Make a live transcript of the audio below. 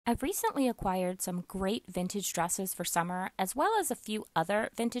I've recently acquired some great vintage dresses for summer, as well as a few other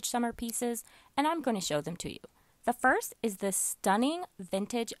vintage summer pieces, and I'm going to show them to you. The first is this stunning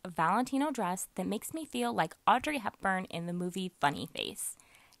vintage Valentino dress that makes me feel like Audrey Hepburn in the movie Funny Face.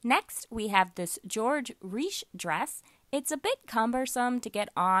 Next, we have this George Reches dress. It's a bit cumbersome to get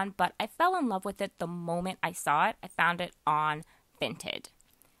on, but I fell in love with it the moment I saw it. I found it on Vinted.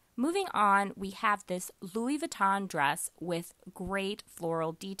 Moving on, we have this Louis Vuitton dress with great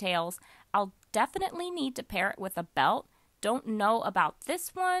floral details. I'll definitely need to pair it with a belt. Don't know about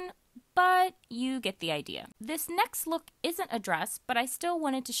this one, but you get the idea. This next look isn't a dress, but I still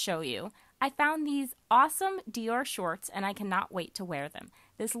wanted to show you. I found these awesome Dior shorts and I cannot wait to wear them.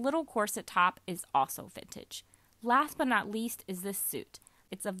 This little corset top is also vintage. Last but not least is this suit.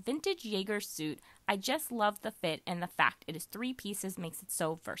 It's a vintage Jaeger suit. I just love the fit, and the fact it is 3 pieces makes it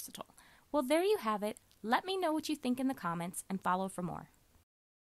so versatile. Well, there you have it. Let me know what you think in the comments and follow for more.